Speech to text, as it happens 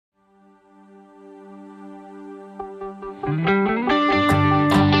I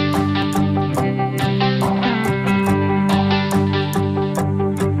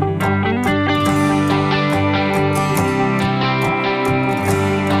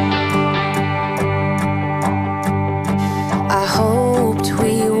hoped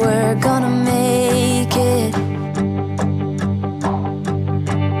we were gonna make it.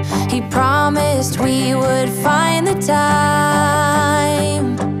 He promised we would find the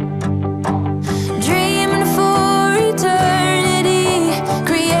time, dreaming for eternity,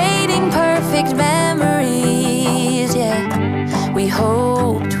 creating perfect memories. Yeah, we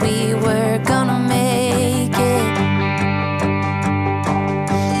hoped we were gonna make it.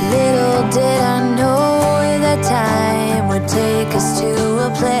 Little did I know that time would take us to a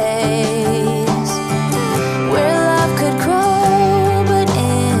place where love could grow, but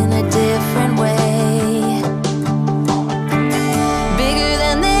in a different way. Bigger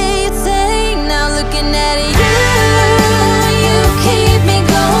than they'd say. Now looking at you, you keep me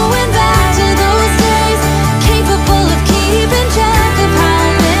going back to those days, capable of keeping track of how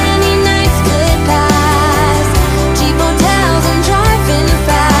many nights could pass. Cheap hotels and driving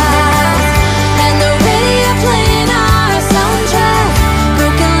fast, and the radio playing our soundtrack.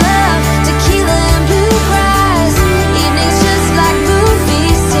 Broken love, tequila and bluegrass. Evenings just like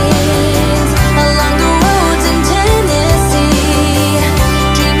movie scenes along the roads in Tennessee.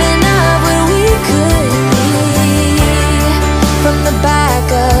 Dreaming of what we could be from the back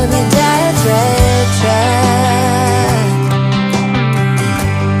of your dad's red truck.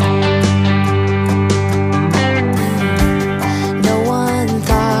 No one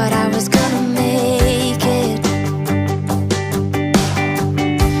thought I was gonna make it.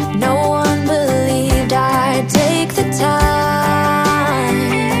 No one believed I'd take the time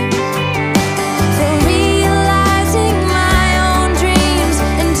for realizing my own dreams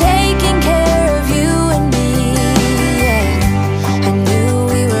and taking care of you and me. Yeah, I knew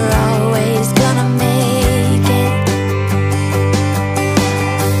we were always gonna make it.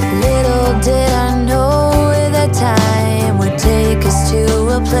 Little did I know that time would take us to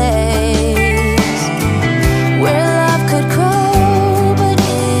a place where love could grow, but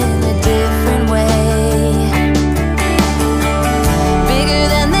in a different way. Bigger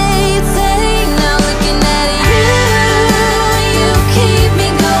than they'd say. Now looking at you, you keep me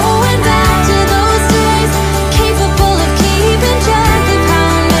going back to those days, capable of keeping track of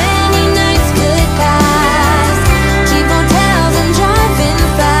how many nights could pass. Cheap hotels and driving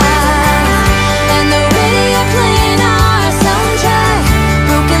fast, and the radio playing our soundtrack.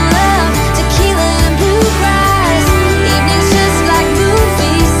 Broken love, tequila and bluegrass. Evenings just like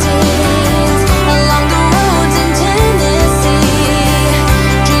movie scenes along the roads in Tennessee.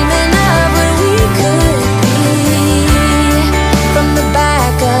 Dreaming of what we could be from the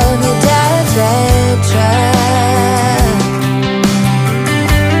back of your dad's red truck.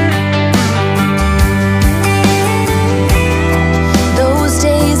 Those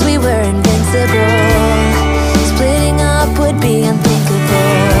days we were invincible. Splitting up would be unthinkable.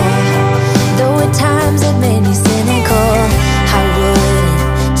 Though at times it made me cynical, I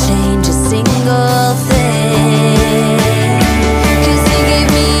wouldn't change a single thing. 'Cause he gave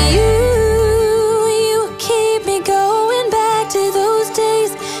me you, you keep me going back to those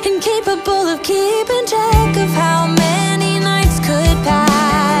days, incapable of keeping track of how many